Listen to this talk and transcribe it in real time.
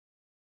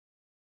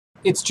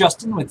It's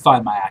Justin with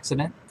Find My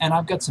Accident, and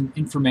I've got some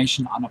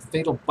information on a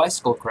fatal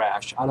bicycle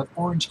crash out of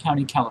Orange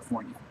County,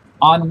 California.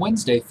 On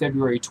Wednesday,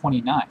 February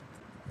 29th,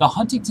 the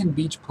Huntington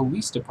Beach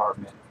Police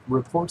Department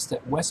reports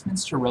that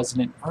Westminster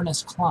resident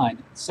Ernest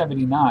Klein,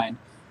 79,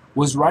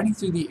 was riding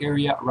through the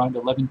area around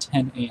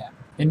 11:10 a.m.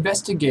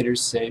 Investigators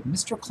say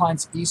Mr.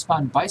 Klein's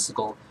eastbound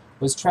bicycle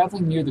was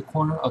traveling near the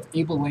corner of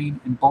Abel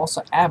Lane and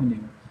Balsa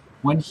Avenue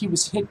when he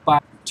was hit by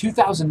a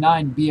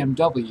 2009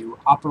 BMW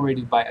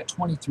operated by a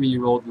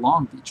 23-year-old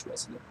Long Beach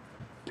resident.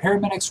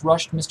 Paramedics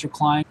rushed Mr.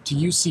 Klein to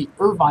UC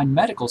Irvine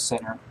Medical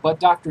Center, but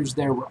doctors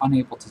there were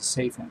unable to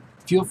save him.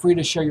 Feel free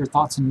to share your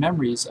thoughts and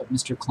memories of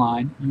Mr.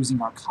 Klein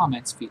using our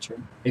comments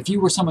feature. If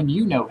you or someone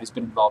you know has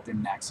been involved in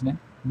an accident,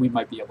 we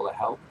might be able to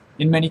help.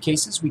 In many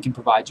cases, we can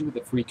provide you with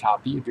a free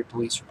copy of your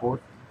police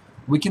report.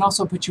 We can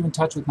also put you in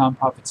touch with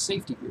nonprofit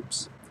safety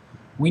groups.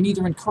 We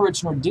neither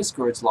encourage nor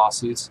discourage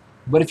lawsuits,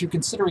 but if you're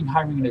considering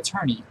hiring an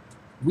attorney,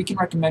 we can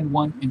recommend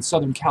one in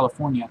Southern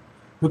California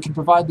who can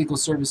provide legal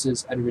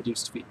services at a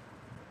reduced fee.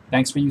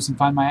 Thanks for using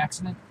Find My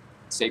Accident.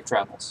 Safe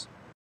travels.